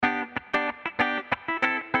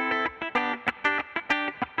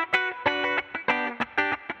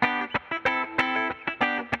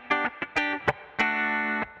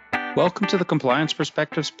Welcome to the Compliance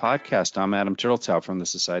Perspectives podcast. I'm Adam Turteltaub from the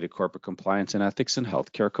Society of Corporate Compliance and Ethics and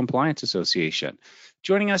Healthcare Compliance Association.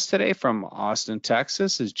 Joining us today from Austin,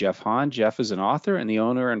 Texas is Jeff Hahn. Jeff is an author and the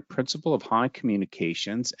owner and principal of Hahn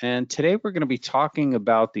Communications. And today we're going to be talking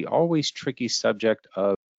about the always tricky subject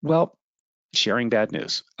of, sharing bad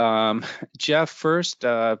news. Jeff, first,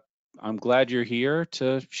 I'm glad you're here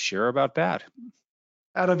to share about bad.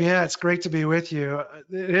 Adam, yeah, it's great to be with you.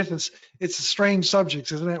 It's a strange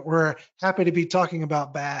subject, isn't it? We're happy to be talking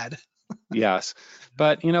about bad. Yes,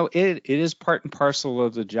 but it is part and parcel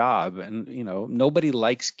of the job, and nobody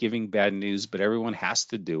likes giving bad news, but everyone has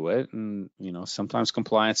to do it. And sometimes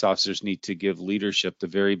compliance officers need to give leadership the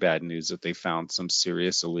very bad news that they found some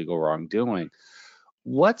serious illegal wrongdoing.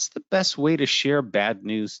 What's the best way to share bad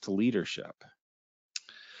news to leadership?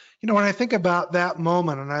 When I think about that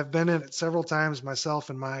moment, and I've been in it several times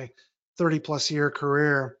myself in my 30+ year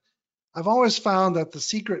career, I've always found that the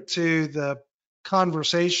secret to the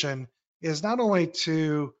conversation is not only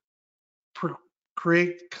to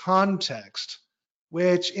create context,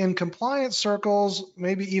 which in compliance circles,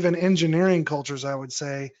 maybe even engineering cultures, I would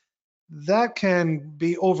say, that can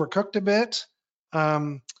be overcooked a bit.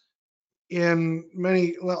 I'll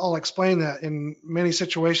explain that. In many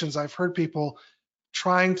situations, I've heard people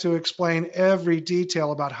trying to explain every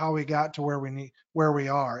detail about how we got to where we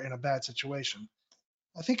are in a bad situation.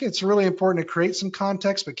 I think it's really important to create some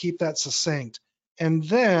context, but keep that succinct. And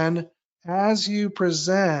then as you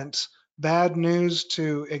present bad news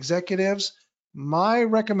to executives, my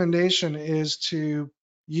recommendation is to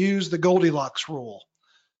use the Goldilocks rule.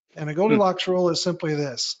 And a Goldilocks rule is simply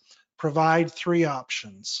this: provide 3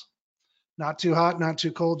 options. Not too hot, not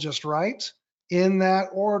too cold, just right, in that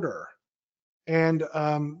order. And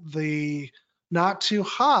the not too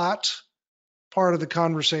hot part of the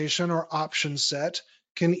conversation or option set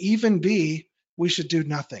can even be, we should do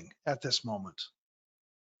nothing at this moment.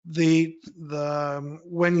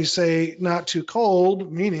 When you say not too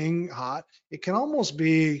cold, meaning hot, it can almost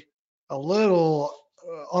be a little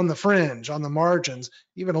on the fringe, on the margins,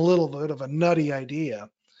 even a little bit of a nutty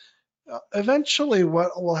idea. Eventually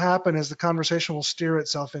what will happen is the conversation will steer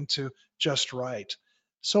itself into just right.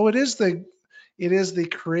 So it is the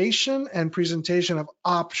creation and presentation of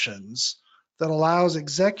options that allows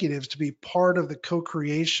executives to be part of the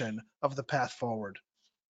co-creation of the path forward.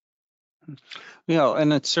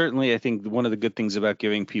 And it's certainly, I think, one of the good things about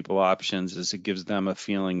giving people options is it gives them a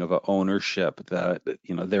feeling of ownership, that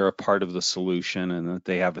they're a part of the solution and that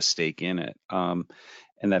they have a stake in it, and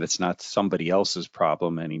that it's not somebody else's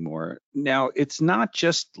problem anymore. Now, it's not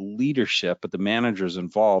just leadership, but the managers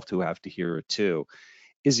involved who have to hear it too.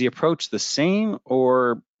 Is the approach the same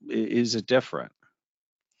or is it different?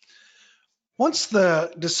 Once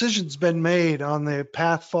the decision's been made on the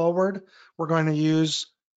path forward, we're going to use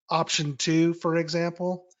option 2, for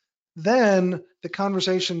example, then the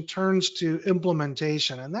conversation turns to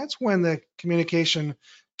implementation. And that's when the communication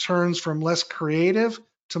turns from less creative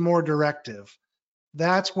to more directive.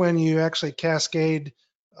 That's when you actually cascade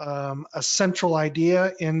a central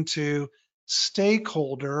idea into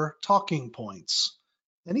stakeholder talking points.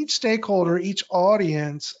 And each stakeholder, each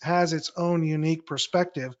audience has its own unique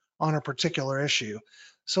perspective on a particular issue.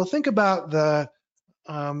 So think about the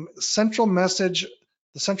central message,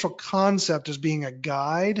 the central concept as being a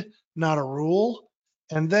guide, not a rule.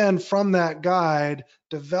 And then from that guide,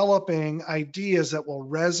 developing ideas that will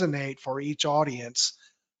resonate for each audience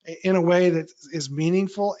in a way that is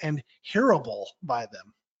meaningful and hearable by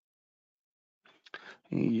them.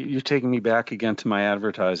 You're taking me back again to my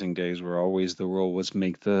advertising days, where always the rule was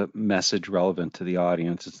make the message relevant to the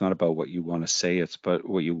audience. It's not about what you want to say, it's about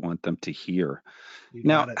what you want them to hear.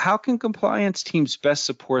 Now, how can compliance teams best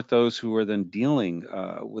support those who are then dealing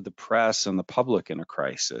with the press and the public in a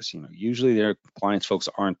crisis? Usually their compliance folks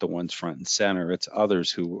aren't the ones front and center. It's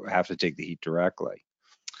others who have to take the heat directly.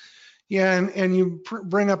 Yeah, and you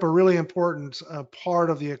bring up a really important part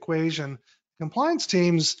of the equation. Compliance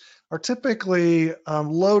teams are typically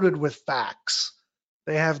loaded with facts.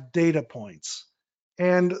 They have data points.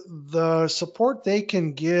 And the support they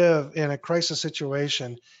can give in a crisis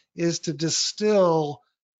situation is to distill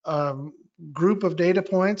a group of data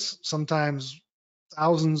points, sometimes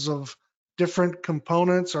thousands of different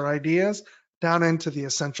components or ideas, down into the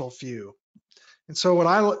essential few. And so when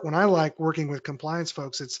I like working with compliance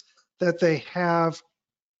folks, it's that they have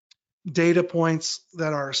data points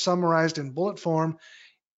that are summarized in bullet form.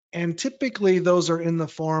 And typically those are in the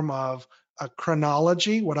form of a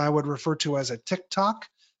chronology, what I would refer to as a tick-tock.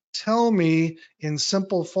 Tell me in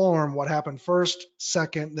simple form what happened first,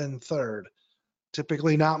 second, then third.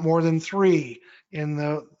 Typically not more than 3 in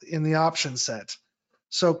the option set.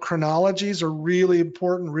 So chronologies are really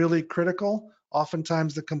important, really critical.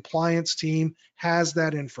 Oftentimes the compliance team has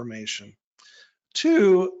that information.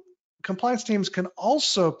 Two, compliance teams can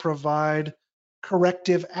also provide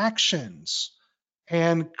corrective actions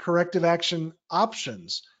and corrective action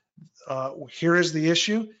options. Here is the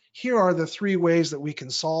issue. Here are the 3 ways that we can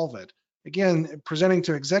solve it. Again, presenting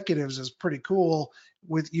to executives is pretty cool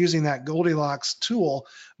with using that Goldilocks tool,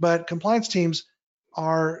 but compliance teams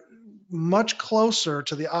are much closer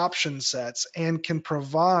to the option sets and can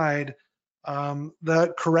provide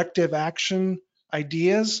the corrective action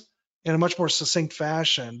ideas in a much more succinct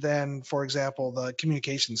fashion than, for example, the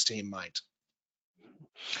communications team might.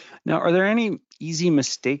 Now, are there any easy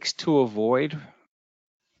mistakes to avoid?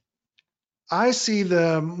 I see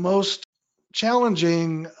the most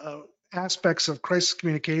challenging aspects of crisis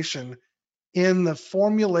communication in the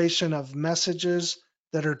formulation of messages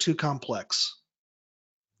that are too complex.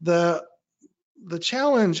 The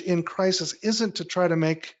challenge in crisis isn't to try to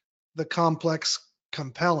make the complex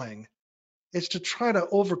compelling. It's to try to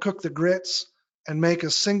overcook the grits and make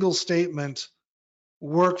a single statement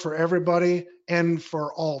work for everybody and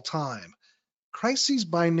for all time. Crises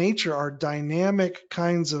by nature are dynamic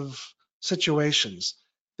kinds of situations.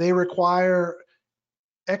 They require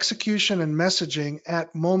execution and messaging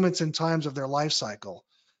at moments and times of their life cycle.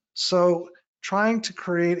 So trying to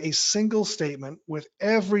create a single statement with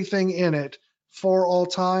everything in it for all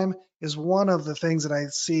time is one of the things that I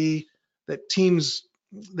see that teams,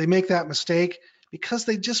 they make that mistake because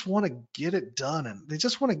they just want to get it done and they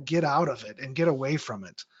just want to get out of it and get away from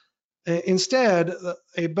it. Instead,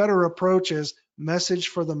 a better approach is message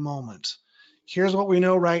for the moment. Here's what we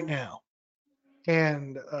know right now,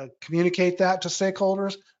 and communicate that to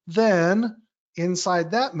stakeholders. Then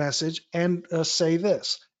inside that message and say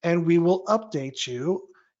this, and we will update you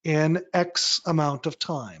in X amount of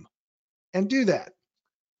time. And do that.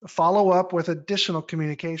 Follow up with additional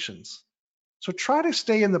communications. So try to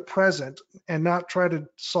stay in the present and not try to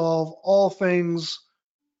solve all things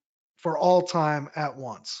for all time at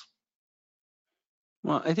once.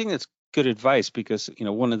 Well, I think that's good advice because,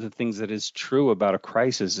 one of the things that is true about a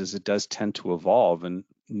crisis is it does tend to evolve and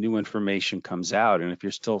new information comes out. And if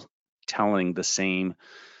you're still telling the same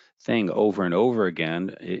thing over and over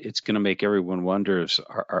again, it's going to make everyone wonder,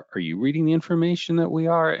 are you reading the information that we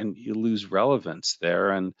are? And you lose relevance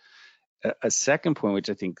there. And a second point, which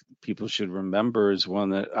I think people should remember, is one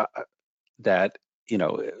that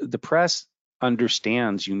the press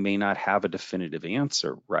understands you may not have a definitive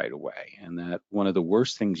answer right away, and that one of the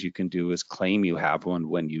worst things you can do is claim you have one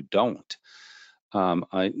when you don't.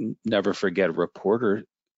 I never forget a reporter,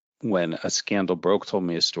 when a scandal broke, told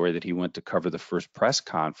me a story that he went to cover the first press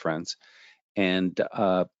conference, and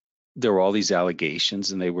there were all these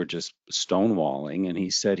allegations and they were just stonewalling, and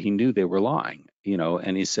he said he knew they were lying,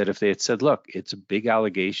 and he said if they had said, look, it's a big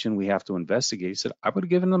allegation, we have to investigate, he said, I would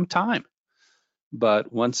have given them time.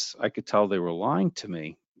 But once I could tell they were lying to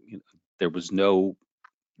me, there was no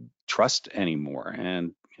trust anymore.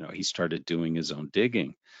 And, he started doing his own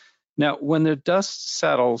digging. Now, when the dust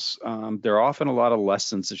settles, there are often a lot of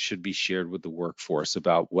lessons that should be shared with the workforce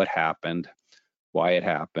about what happened, why it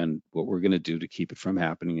happened, what we're going to do to keep it from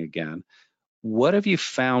happening again. What have you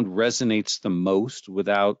found resonates the most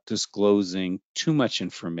without disclosing too much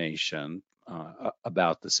information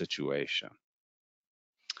about the situation?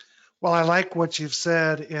 Well, I like what you've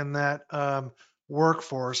said in that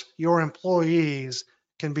workforce. Your employees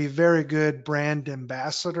can be very good brand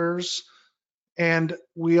ambassadors, and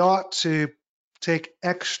we ought to take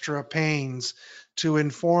extra pains to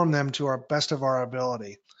inform them to our best of our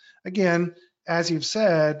ability. Again, as you've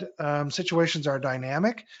said, situations are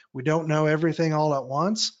dynamic. We don't know everything all at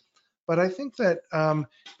once, but I think that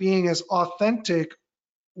being as authentic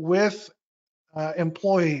with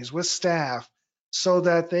employees, with staff, so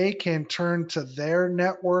that they can turn to their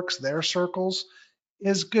networks, their circles,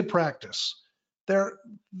 is good practice.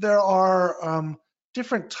 There are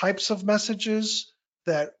different types of messages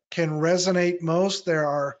that can resonate most. There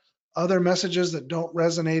are other messages that don't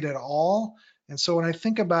resonate at all. And so when I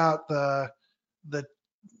think about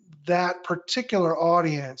that particular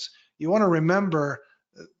audience, you want to remember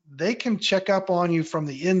they can check up on you from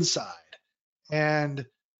the inside, and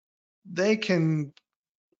they can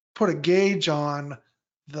put a gauge on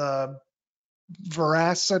the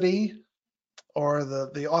veracity or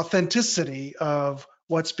the authenticity of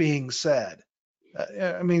what's being said.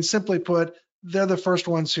 I mean, simply put, they're the first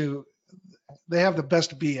ones they have the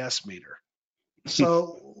best BS meter.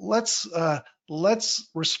 So let's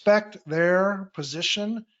respect their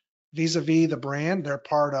position vis-a-vis the brand. They're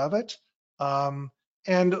part of it.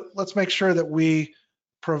 And let's make sure that we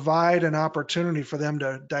provide an opportunity for them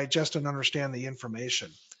to digest and understand the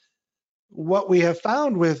information. What we have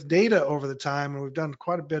found with data over the time, and we've done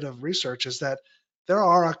quite a bit of research, is that there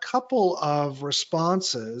are a couple of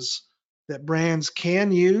responses that brands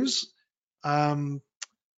can use,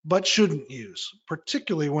 but shouldn't use,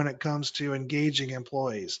 particularly when it comes to engaging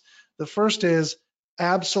employees. The first is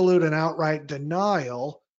absolute and outright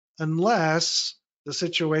denial unless the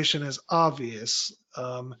situation is obvious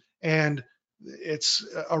and it's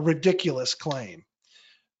a ridiculous claim.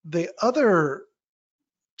 The other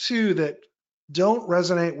two that don't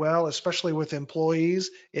resonate well, especially with employees,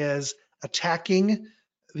 is attacking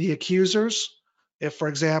the accusers. If, for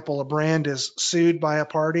example, a brand is sued by a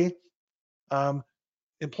party,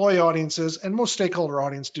 employee audiences and most stakeholder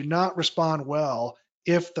audience do not respond well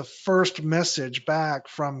if the first message back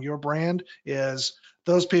from your brand is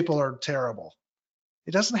those people are terrible.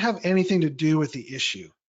 It doesn't have anything to do with the issue.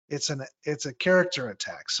 It's a character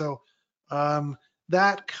attack. So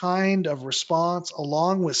that kind of response,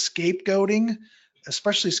 along with scapegoating,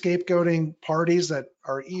 especially scapegoating parties that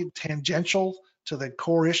are tangential to the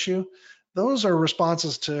core issue, those are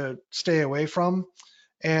responses to stay away from.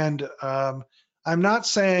 And I'm not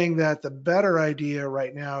saying that the better idea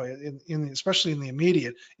right now, especially in the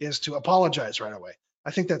immediate, is to apologize right away.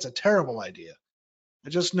 I think that's a terrible idea. I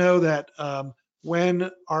just know that when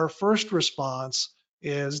our first response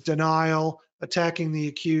is denial, attacking the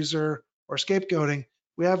accuser, or scapegoating,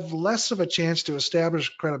 we have less of a chance to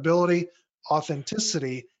establish credibility,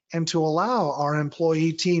 authenticity, and to allow our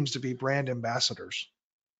employee teams to be brand ambassadors.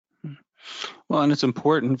 Well, and it's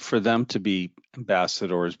important for them to be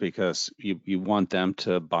ambassadors because you want them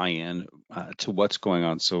to buy in to what's going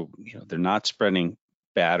on. So, they're not spreading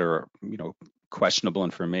bad or, questionable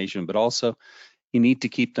information, but also you need to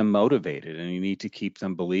keep them motivated and you need to keep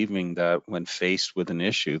them believing that when faced with an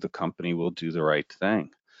issue, the company will do the right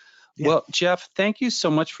thing. Yeah. Well, Jeff, thank you so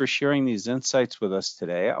much for sharing these insights with us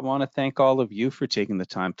today. I want to thank all of you for taking the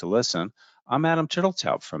time to listen. I'm Adam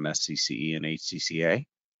Turteltaub from SCCE and HCCA.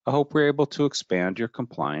 I hope we're able to expand your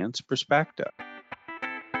compliance perspective.